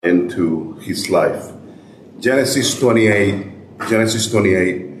into his life. Genesis 28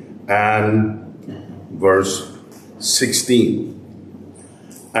 and verse 16.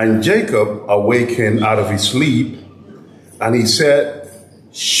 And Jacob awakened out of his sleep, and he said,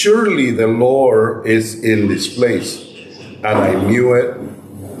 surely the Lord is in this place, and I knew it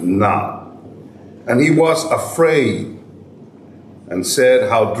not. And he was afraid and said,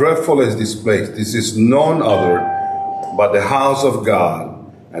 how dreadful is this place? This is none other but the house of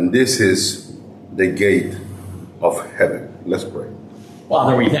God, and this is the gate of heaven. Let's pray.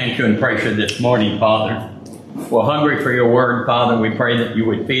 Father, we thank you and praise you this morning, Father. We're hungry for your word, Father. We pray that you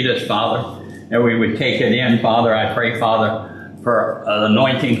would feed us, Father, and we would take it in, Father. I pray, Father, for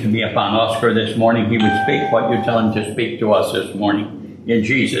anointing to be upon Oscar this morning. He would speak what you tell him to speak to us this morning. In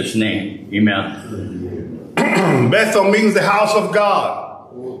Jesus' name, amen. Bethel means the house of God.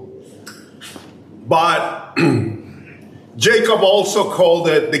 But Jacob also called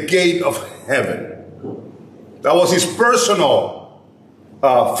it the gate of heaven. That was his personal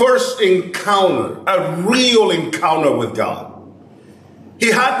first encounter, a real encounter with God.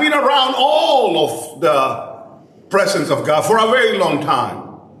 He had been around all of the presence of God for a very long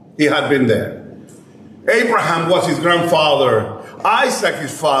time. He had been there. Abraham was his grandfather. Isaac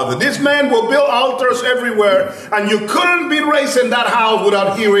his father. This man will build altars everywhere, and you couldn't be raised in that house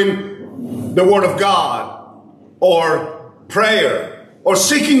without hearing the word of God or prayer or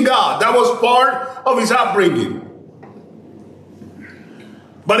seeking God. That was part of his upbringing.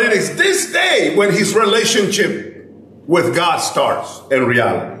 But it is this day when his relationship with God starts in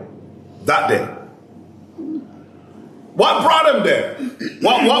reality. That day. What brought him there?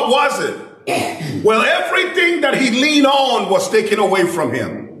 What was it? Well, everything that he leaned on was taken away from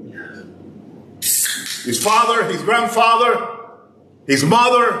him. His father, his grandfather, his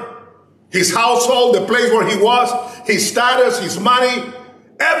mother, his household, the place where he was, his status, his money,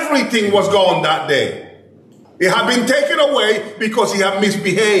 everything was gone that day. It had been taken away because he had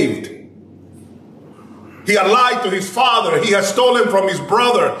misbehaved. He had lied to his father. He had stolen from his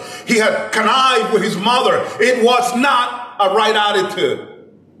brother. He had connived with his mother. It was not a right attitude.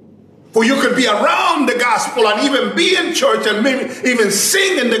 For you could be around the gospel and even be in church and maybe even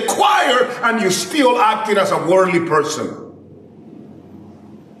sing in the choir, and you still acting as a worldly person.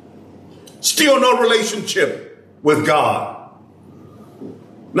 Still no relationship with God.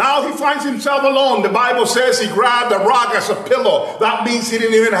 Now he finds himself alone. The Bible says he grabbed a rock as a pillow. That means he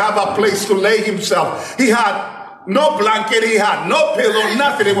didn't even have a place to lay himself. He had no blanket. He had no pillow,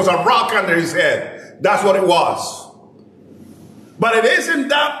 nothing. It was a rock under his head. That's what it was. But it is in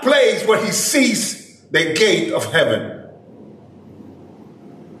that place where he sees the gate of heaven.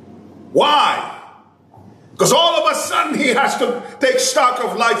 Why? Because all of a sudden he has to take stock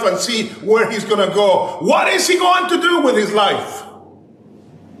of life and see where he's going to go. What is he going to do with his life?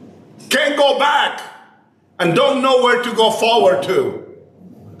 Can't go back and don't know where to go forward to.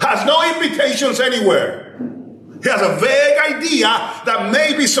 Has no invitations anywhere. He has a vague idea that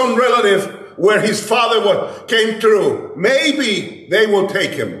maybe some relative where his father came through, maybe they will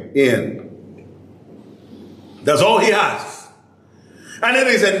take him in. That's all he has. And it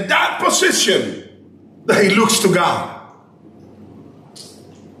is in that position that he looks to God.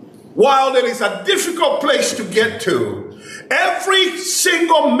 While it is a difficult place to get to, every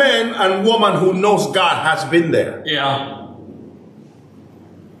single man and woman who knows God has been there. Yeah.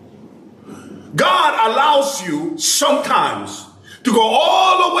 God allows you sometimes to go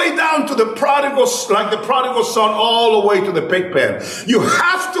all the way down to the prodigal, like the prodigal son, all the way to the pig pen. You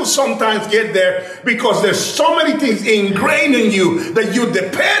have to sometimes get there because there's so many things ingrained in you that you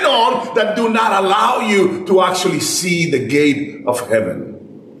depend on that do not allow you to actually see the gate of heaven.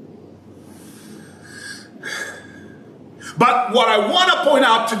 But what I want to point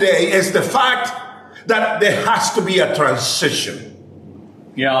out today is the fact that there has to be a transition.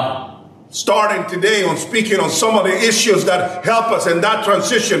 Yeah. Starting today on speaking on some of the issues that help us in that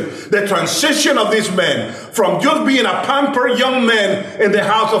transition. The transition of this man from just being a pampered young man in the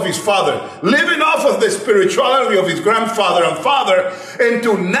house of his father, living off of the spirituality of his grandfather and father,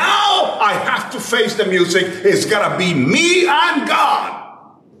 into now I have to face the music. It's got to be me and God.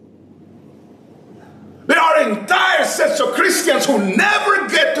 There are entire sets of Christians who never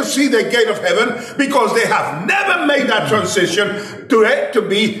get to see the gate of heaven because they have never made that transition to it to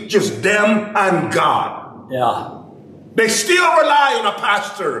be just them and God. Yeah. They still rely on a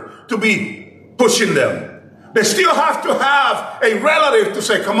pastor to be pushing them. They still have to have a relative to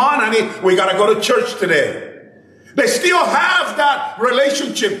say, come on, honey, we got to go to church today. They still have that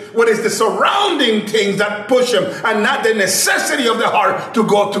relationship where it's the surrounding things that push them and not the necessity of the heart to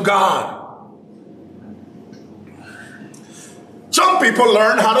go to God. Some people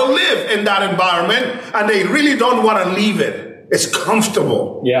learn how to live in that environment and they really don't want to leave it. It's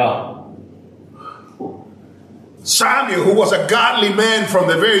comfortable. Yeah. Samuel, who was a godly man from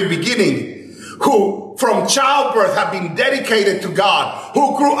the very beginning, who from childbirth had been dedicated to God,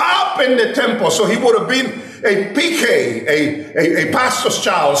 who grew up in the temple, so he would have been a PK, a pastor's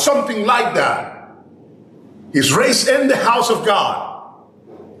child, something like that. He's raised in the house of God,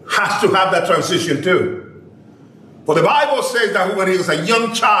 has to have that transition too. For the Bible says that when he was a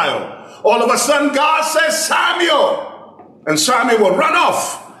young child, all of a sudden God says, Samuel, and Samuel will run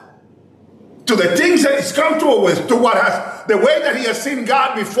off to the things that he's comfortable with, to what has, the way that he has seen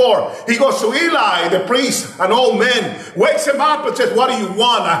God before. He goes to Eli, the priest, an old man, wakes him up and says, what do you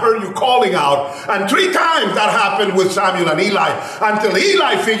want? I heard you calling out. And 3 times that happened with Samuel and Eli, until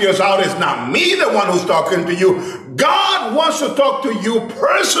Eli figures out it's not me the one who's talking to you. God wants to talk to you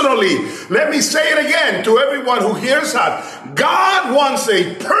personally. Let me say it again to everyone who hears that. God wants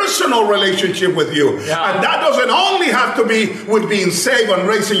a personal relationship with you. Yeah. And that doesn't only have to be with being saved and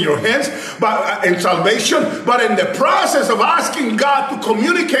raising your hands, but in salvation, but in the process of asking God to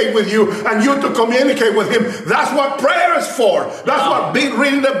communicate with you and you to communicate with him. That's what prayer is for. That's what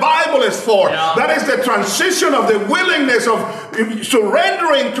reading the Bible is for. Yeah. That is the transition of the willingness of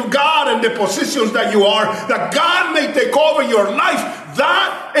surrendering to God and the positions that you are, that God may take over your life.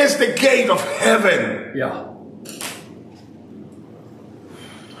 That is the gate of heaven. Yeah.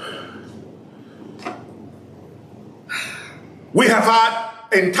 We have had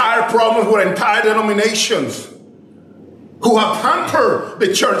entire problems with entire denominations who have hampered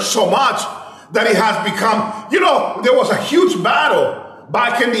the church so much that it has become, there was a huge battle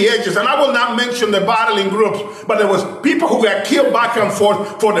back in the ages, and I will not mention the battling groups, but there was people who got killed back and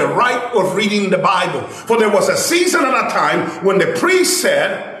forth for the right of reading the Bible. For there was a season and a time when the priest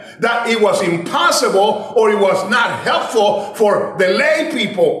said that it was impossible or it was not helpful for the lay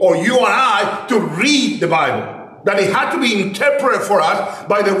people or you and I to read the Bible. That it had to be interpreted for us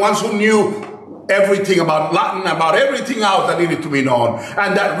by the ones who knew everything about Latin, about everything else that needed to be known.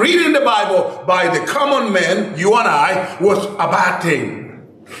 And that reading the Bible by the common man, you and I, was a bad thing.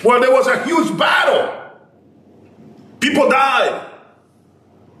 Well, there was a huge battle. People died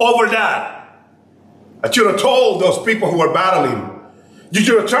over that. I should have told those people who were battling, you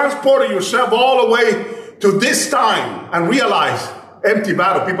should have transported yourself all the way to this time and realized, empty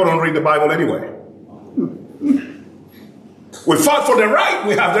battle, people don't read the Bible anyway. We fought for the right,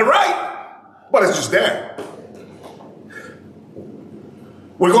 we have the right, but it's just there.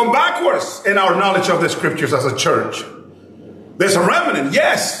 We're going backwards in our knowledge of the scriptures as a church. There's a remnant,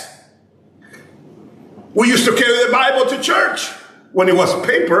 yes. We used to carry the Bible to church when it was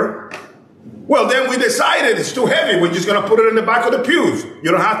paper. Well, then we decided it's too heavy. We're just going to put it in the back of the pews.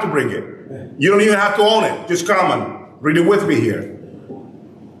 You don't have to bring it. You don't even have to own it. Just come and read it with me here.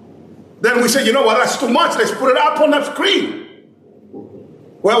 Then we said, you know what, that's too much. Let's put it up on the screen.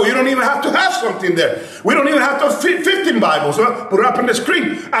 Well, you don't even have to have something there. We don't even have to fit 15 Bibles. Well, put it up on the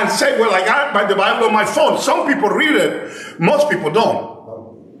screen and say, well, I got the Bible on my phone. Some people read it. Most people don't.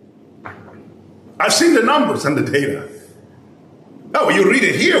 I've seen the numbers and the data. Oh, you read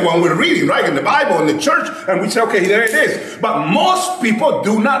it here when we're reading, right, in the Bible, in the church, and we say, okay, there it is. But most people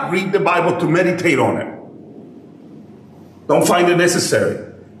do not read the Bible to meditate on it. Don't find it necessary.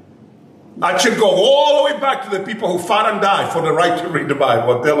 I should go all the way back to the people who fought and died for the right to read the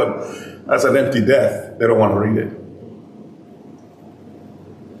Bible. I'll tell them that's an empty death. They don't want to read it.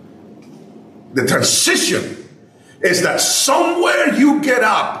 The transition is that somewhere you get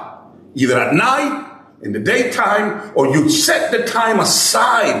up, either at night, in the daytime, or you set the time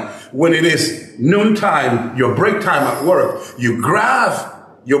aside when it is noontime, your break time at work. You grab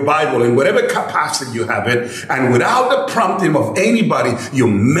your Bible in whatever capacity you have it, and without the prompting of anybody, you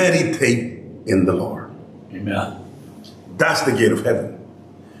meditate in the Lord. Amen. That's the gate of heaven.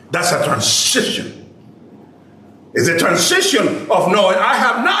 That's a transition. It's a transition of knowing I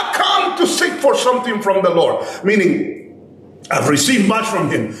have not come to seek for something from the Lord, meaning I've received much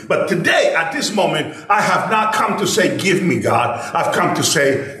from him. But today, at this moment, I have not come to say, give me God. I've come to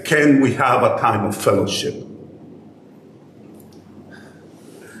say, can we have a time of fellowship?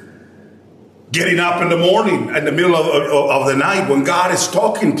 Getting up in the morning, in the middle of the night when God is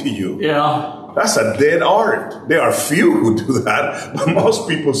talking to you. Yeah. That's a dead art. There are few who do that, but most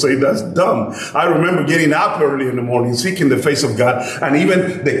people say that's dumb. I remember getting up early in the morning, seeking the face of God, and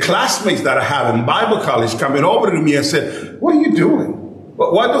even the classmates that I have in Bible college coming over to me and said, what are you doing?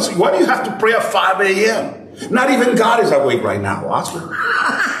 Why do you have to pray at 5 a.m.? Not even God is awake right now, Oscar.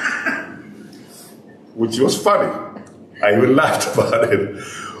 Which was funny. I even laughed about it.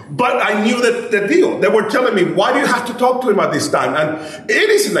 But I knew the deal. They were telling me, why do you have to talk to him at this time? And it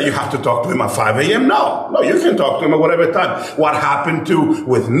isn't that you have to talk to him at 5 a.m. No, you can talk to him at whatever time. What happened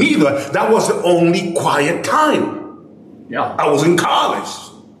with me, that was the only quiet time. Yeah. I was in college.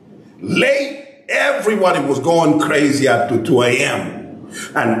 Late, everybody was going crazy after 2 a.m.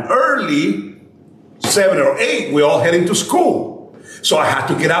 And early, 7 or 8, we all heading to school. So I had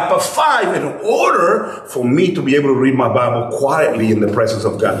to get up at 5 in order for me to be able to read my Bible quietly in the presence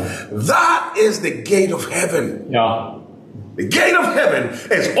of God. That is the gate of heaven. Yeah. The gate of heaven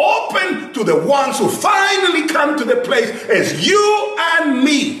is open to the ones who finally come to the place as you and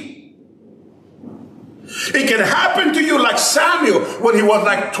me. It can happen to you like Samuel when he was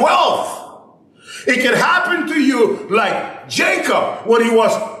like 12. It can happen to you like Jacob when he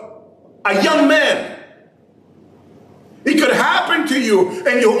was a young man. It could happen to you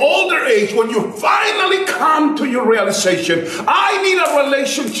in your older age when you finally come to your realization, I need a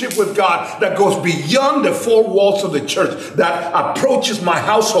relationship with God that goes beyond the four walls of the church, that approaches my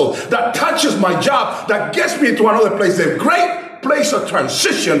household, that touches my job, that gets me into another place. The great place of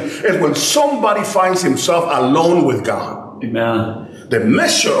transition is when somebody finds himself alone with God. Amen. The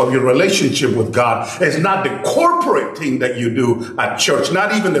measure of your relationship with God is not the corporate thing that you do at church,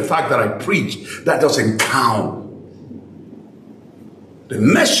 not even the fact that I preach. That doesn't count. The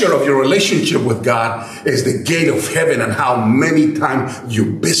measure of your relationship with God is the gate of heaven and how many times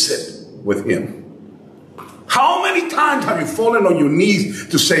you visit with him. How many times have you fallen on your knees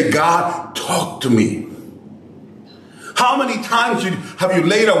to say, God, talk to me? How many times have you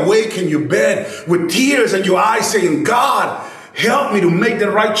laid awake in your bed with tears in your eyes saying, God, help me to make the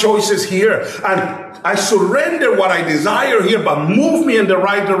right choices here. And I surrender what I desire here, but move me in the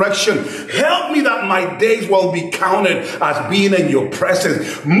right direction. Help me that my days will be counted as being in your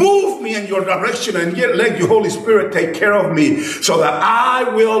presence. Move me in your direction and yet let your Holy Spirit take care of me so that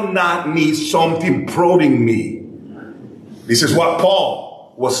I will not need something prodding me. This is what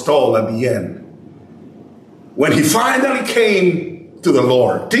Paul was told at the end. When he finally came to the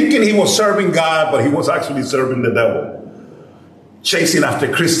Lord, thinking he was serving God, but he was actually serving the devil. Chasing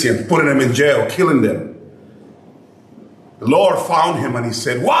after Christians, putting them in jail, killing them. The Lord found him and he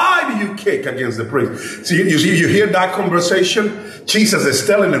said, why do you kick against the priest? See, you hear that conversation? Jesus is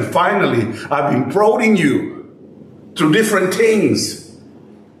telling him, finally, I've been prodding you through different things.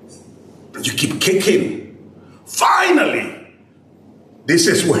 But you keep kicking. Finally, this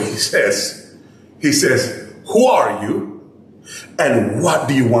is what he says. He says, who are you? And what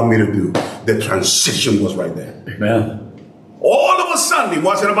do you want me to do? The transition was right there. Amen. All of a sudden, it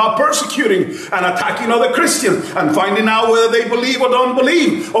wasn't about persecuting and attacking other Christians and finding out whether they believe or don't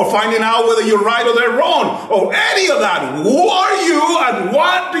believe, or finding out whether you're right or they're wrong, or any of that. Who are you and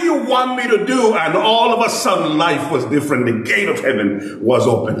what do you want me to do? And all of a sudden, life was different. The gate of heaven was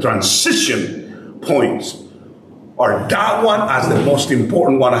open. Transition points are that one as the most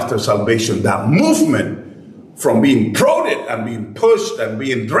important one after salvation. That movement from being prodded and being pushed and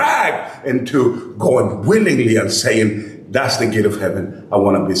being dragged into going willingly and saying, that's the gate of heaven. I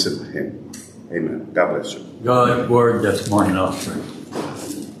want to visit him. Amen. God bless you. Good word this morning, officer.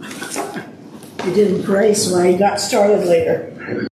 You didn't pray, so I got started later.